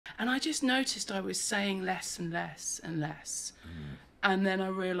And I just noticed I was saying less and less and less. And then I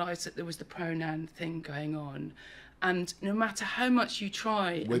realised that there was the pronoun thing going on. And no matter how much you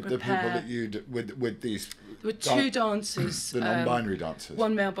try with and prepare, the people that with these, there were two dancers, the non-binary dancers,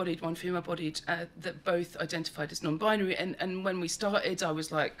 one male-bodied, one female-bodied, that both identified as non-binary. And when we started, I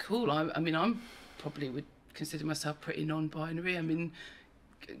was like, cool. I mean, I'm probably would consider myself pretty non-binary. I mean,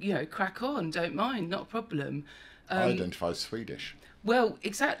 you know, crack on, don't mind, not a problem. I identify as Swedish. Well,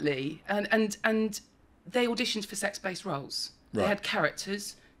 exactly, and they auditioned for sex-based roles. Right. They had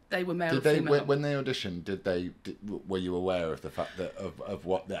characters. They were male or female. When they auditioned, were you aware of the fact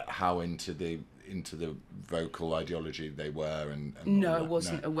that how into the vocal ideology they were and no, I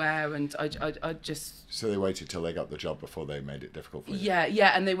wasn't aware, and I just. So they waited till they got the job before they made it difficult for you.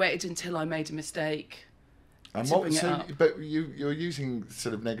 Yeah, and they waited until I made a mistake. And but you're using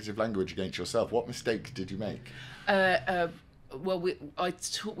sort of negative language against yourself. What mistake did you make? Well, I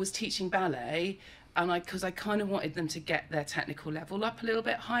was teaching ballet. And because I kind of wanted them to get their technical level up a little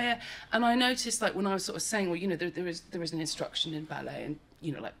bit higher, and I noticed, like, when I was sort of saying, well, you know, there is an instruction in ballet, and,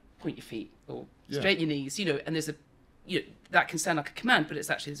 you know, like, point your feet or straighten your knees, you know, and there's a, you know, that can sound like a command, but there's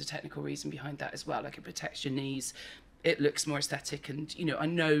a technical reason behind that as well. Like, it protects your knees, it looks more aesthetic, and, you know, I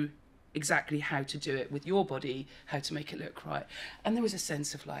know exactly how to do it with your body, how to make it look right. And there was a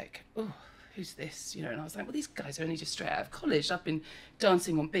sense of like, oh, who's this? You know, and I was like, well, these guys are only just straight out of college. I've been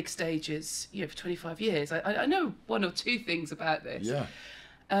dancing on big stages, you know, for 25 years. I know one or two things about this. Yeah.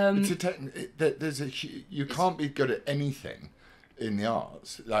 You can't be good at anything in the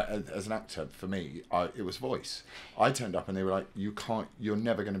arts. Like, as an actor, for me, it was voice. I turned up and they were like, you're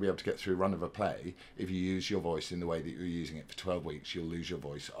never going to be able to get through a run of a play if you use your voice in the way that you're using it for 12 weeks. You'll lose your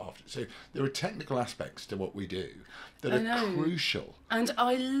voice after. So there are technical aspects to what we do that are crucial. And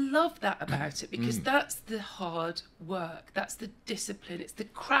I love that about it, because that's the hard work. That's the discipline. It's the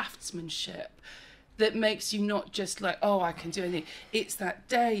craftsmanship that makes you not just like, oh, I can do anything. It's that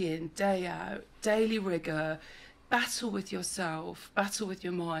day in, day out, daily rigour, battle with yourself, battle with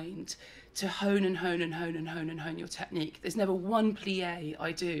your mind, to hone and hone and hone and hone and hone your technique. There's never one plie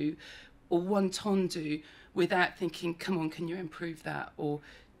I do or one tendu without thinking, come on, can you improve that? Or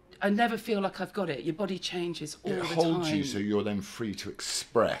I never feel like I've got it. Your body changes all the time. It holds you, so you're then free to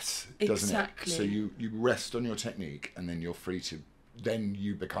express, doesn't exactly. it? So you rest on your technique, and then you're free to, then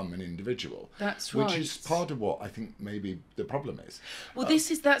you become an individual. That's right. Which is part of what I think maybe the problem is. Well,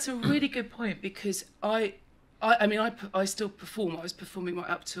 that's a really good point, because I still perform. I was performing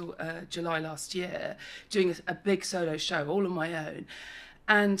right up till July last year, doing a big solo show all on my own.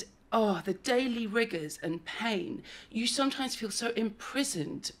 And, the daily rigours and pain. You sometimes feel so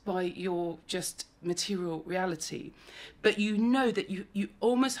imprisoned by your just material reality. But you know that you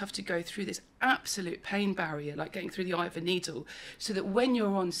almost have to go through this absolute pain barrier, like getting through the eye of a needle, so that when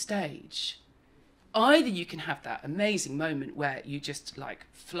you're on stage, either you can have that amazing moment where you just, like,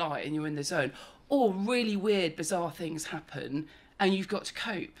 fly and you're in the zone, or really weird, bizarre things happen and you've got to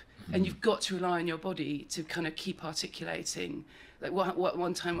cope and you've got to rely on your body to kind of keep articulating. Like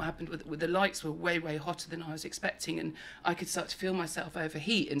one time what happened with the lights were way, way hotter than I was expecting, and I could start to feel myself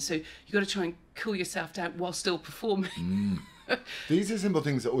overheat. And so you've got to try and cool yourself down while still performing. These are simple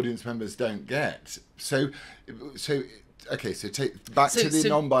things that audience members don't get. So take back to the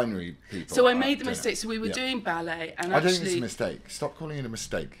non-binary people. So I made the mistake. So we were doing ballet, and I don't think it's a mistake. Stop calling it a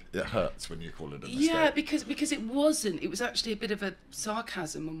mistake. It hurts when you call it a mistake. Yeah, because it wasn't. It was actually a bit of a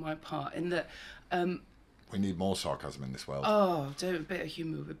sarcasm on my part, in that. We need more sarcasm in this world. Oh, a bit of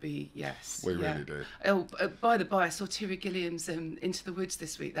humour would be, yes. We really do. Oh, by the by, I saw Terry Gilliam's Into the Woods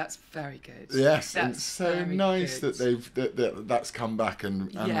this week. That's very good. Yes, that's it's so nice good. That that's come back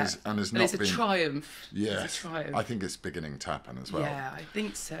and has not been. It's a triumph. Yes, it's a triumph. I think it's beginning to happen as well. Yeah, I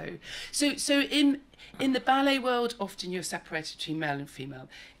think so. So in the ballet world, often you're separated between male and female.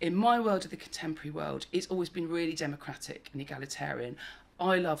 In my world, of the contemporary world, it's always been really democratic and egalitarian.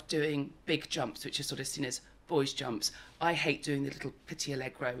 I love doing big jumps, which are sort of seen as boys' jumps. I hate doing the little petit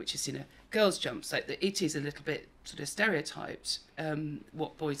allegro, which is seen as girls' jumps. Like, it is a little bit sort of stereotyped,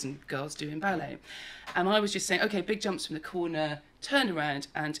 what boys and girls do in ballet. And I was just saying, okay, big jumps from the corner, turn around,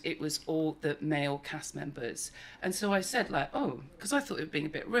 and it was all the male cast members. And so I said, like, because I thought it was being a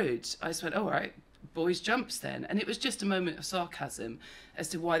bit rude, I just went, all right, boys' jumps then. And it was just a moment of sarcasm as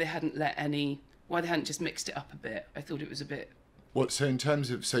to why they hadn't just mixed it up a bit. I thought it was a bit... What, so in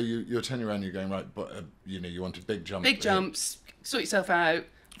terms of, you're turning around, you're going, right, but you want a big jump. Big jumps, sort yourself out,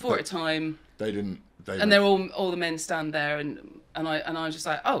 four at a time. And they're all the men stand there, and I was just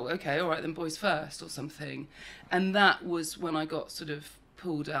like, oh, okay, all right, then boys first or something. And that was when I got sort of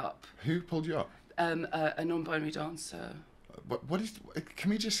pulled up. Who pulled you up? A non-binary dancer. What is? Can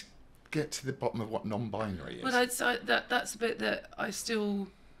we just get to the bottom of what non-binary is? But I'd say that's a bit that I still.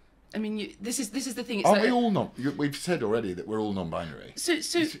 I mean, this is the thing. It's Aren't we all non? We've said already that we're all non-binary. So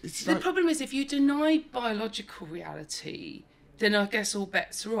it's the like, problem is, if you deny biological reality, then I guess all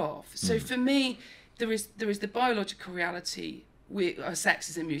bets are off. So for me, there is the biological reality. Our sex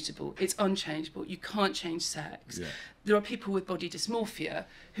is immutable. It's unchangeable. You can't change sex. Yeah. There are people with body dysmorphia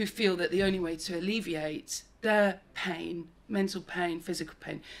who feel that the only way to alleviate their pain, mental pain, physical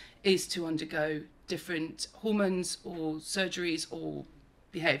pain, is to undergo different hormones or surgeries or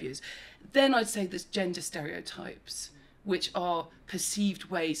behaviours. Then I'd say there's gender stereotypes, which are perceived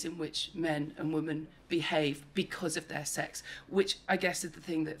ways in which men and women behave because of their sex, which I guess is the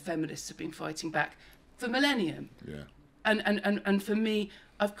thing that feminists have been fighting back for millennium. Yeah. And for me,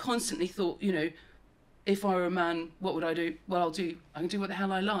 I've constantly thought, you know, if I were a man, what would I do? Well, I can do what the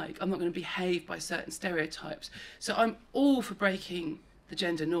hell I like. I'm not going to behave by certain stereotypes. So I'm all for breaking the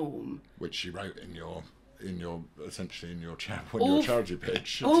gender norm. Which you wrote in your essentially in your your charity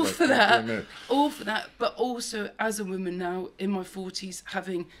pitch. All for that. But also, as a woman now in my 40s,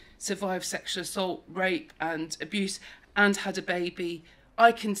 having survived sexual assault, rape, and abuse, and had a baby,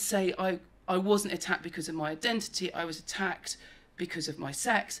 I can say I wasn't attacked because of my identity. I was attacked because of my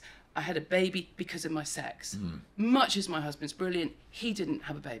sex. I had a baby because of my sex. Much as my husband's brilliant, he didn't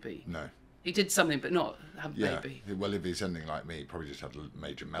have a baby. No. He did something, but not have a baby. Well, if he's anything like me, he probably just had a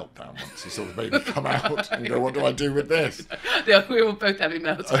major meltdown once he saw the baby come out and go, what do I do with this? Yeah, we were both having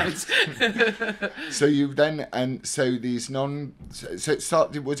meltdowns. So you then, and so these so it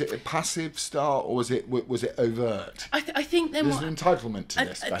started, was it a passive start or was it overt? I think then there's an entitlement to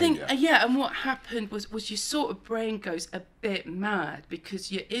this behaviour. And what happened was your sort of brain goes a bit mad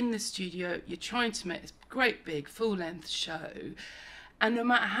because you're in the studio, you're trying to make this great big full-length show, and no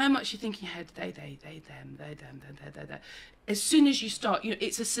matter how much you think in your head, they, them, they, as soon as you start, you know,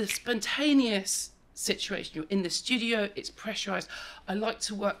 it's a spontaneous situation. You're in the studio, it's pressurised. I like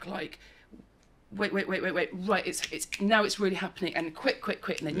to work like, wait, right, it's now it's really happening, and quick,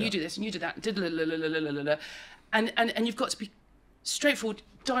 and then you do this, and you do that, and you've got to be straightforward,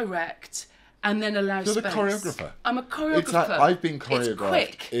 direct, and then allow space. You're the choreographer. I'm a choreographer. It's like, I've been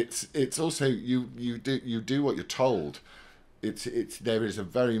choreographed. It's quick. It's also, you do what you're told. There is a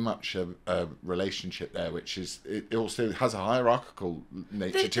very much a relationship there, which is, it also has a hierarchical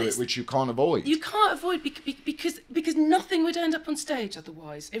nature to it, which you can't avoid. You can't avoid because nothing would end up on stage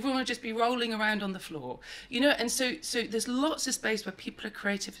otherwise. Everyone would just be rolling around on the floor, you know. And so there's lots of space where people are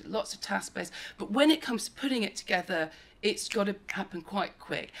creative, lots of task space. But when it comes to putting it together, it's got to happen quite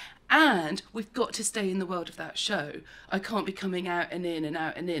quick. And we've got to stay in the world of that show. I can't be coming out and in and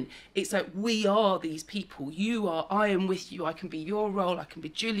out and in. It's like, we are these people. You are, I am with you. I can be your role. I can be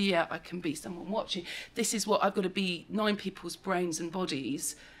Juliet. I can be someone watching. This is what I've got to be, 9 people's brains and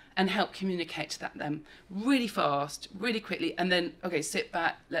bodies, and help communicate to them really fast, really quickly. And then, okay, sit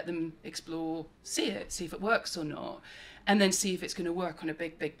back, let them explore, see if it works or not. And then see if it's going to work on a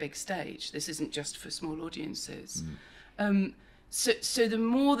big stage. This isn't just for small audiences. So the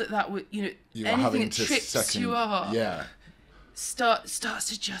more that would, you know, anything that trips you up, starts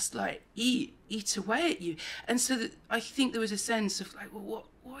to just like eat away at you. And so that I think there was a sense of like, well,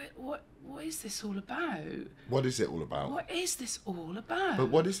 what is this all about? What is it all about? What is this all about? But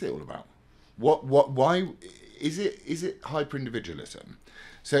what is it all about? Why is it hyper individualism?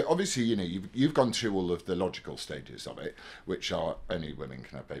 So obviously, you know, you've gone through all of the logical stages of it, which are only women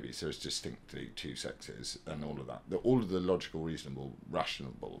can have babies. So it's distinctly 2 sexes and all of that. All of the logical, reasonable,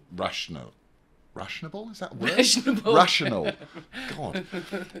 rational, is that a word? Rational. God.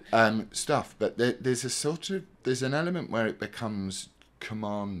 Stuff. But there's an element where it becomes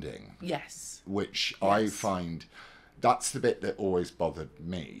commanding. Yes. Which I find, that's the bit that always bothered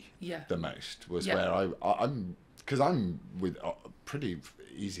me the most, was where I'm with pretty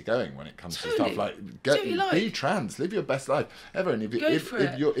easygoing when it comes to stuff like be trans, live your best life ever, and if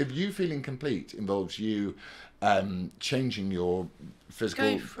you feeling complete involves you changing your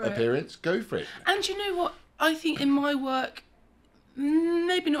physical appearance, go for it. And you know what? I think in my work,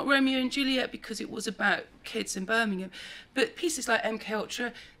 maybe not Romeo and Juliet because it was about kids in Birmingham, but pieces like MK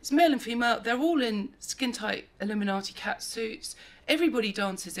Ultra, it's male and female. They're all in skin tight Illuminati cat suits. Everybody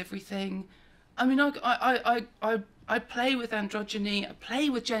dances everything. I mean, I play with androgyny, I play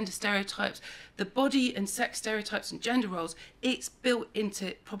with gender stereotypes, the body and sex stereotypes and gender roles. It's built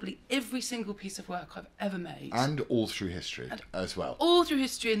into probably every single piece of work I've ever made. And all through history as well. All through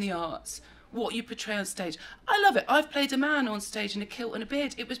history and the arts. what you portray on stage. I love it. I've played a man on stage in a kilt and a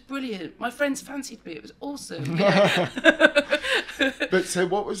beard. It was brilliant. My friends fancied me. It was awesome. But so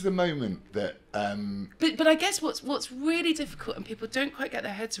what was the moment that... But I guess what's really difficult and people don't quite get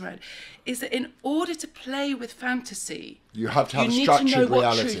their heads around is that in order to play with fantasy, you have to have you need structured to know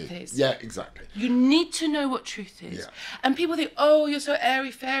reality. what truth is. Yeah, exactly. You need to know what truth is. Yeah. And people think, oh, you're so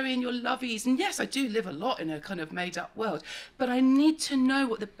airy-fairy and you're lovies. And yes, I do live a lot in a kind of made-up world. But I need to know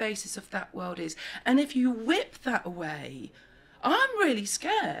what the basis of that world is. And if you whip that away, I'm really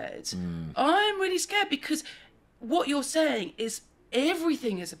scared. I'm really scared because what you're saying is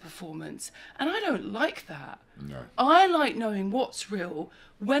everything is a performance. And I don't like that. No. I like knowing what's real,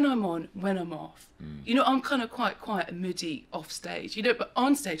 when I'm on, when I'm off. You know, I'm kind of quite quiet and moody off stage, you know, but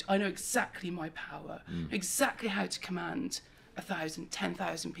on stage, I know exactly my power, exactly how to command 1,000,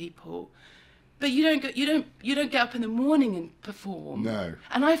 10,000 people. But you don't get up in the morning and perform. No.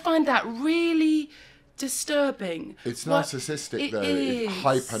 And I find that really disturbing. It's narcissistic, it though. is. It's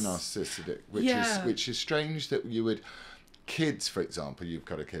hyper-narcissistic, which is strange that you would... Kids, for example, you've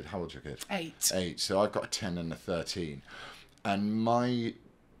got a kid. How old's your kid? 8. 8. So I've got a 10 and a 13. And my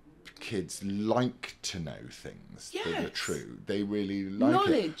kids like to know things that are Yes. true. They really like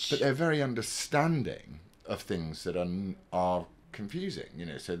Knowledge. it. But they're very understanding of things that are confusing. You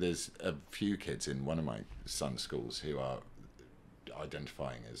know, so there's a few kids in one of my son's schools who are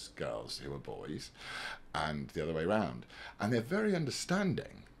identifying as girls who are boys, and the other way around. And they're very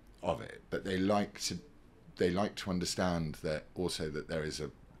understanding of it, but they like to understand that also that there is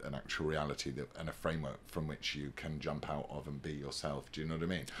an actual reality and a framework from which you can jump out of and be yourself. Do you know what I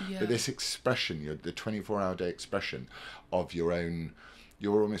mean? Yeah. But this expression, the 24-hour day expression of your own,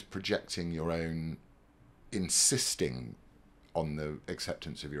 you're almost projecting your own, insisting on the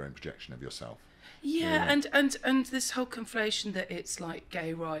acceptance of your own projection of yourself. Yeah, and this whole conflation that it's like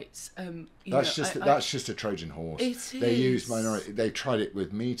gay rights. That's just a Trojan horse. They use minority. They tried it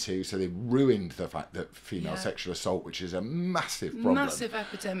with Me Too, so they ruined the fact that female sexual assault, which is a massive problem, massive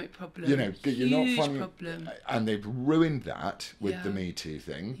epidemic problem. You know, you're not huge finding, problem. and they've ruined that with the Me Too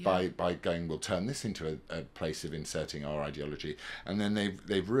thing by going, we'll turn this into a place of inserting our ideology, and then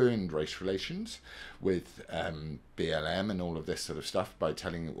they've ruined race relations with BLM and all of this sort of stuff by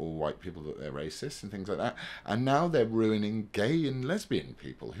telling all white people that they're racist and things like that. And now they're ruining gay and lesbian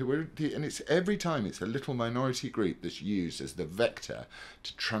people and it's every time it's a little minority group that's used as the vector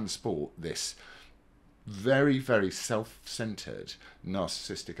to transport this very, very self-centered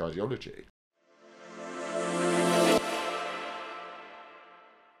narcissistic ideology.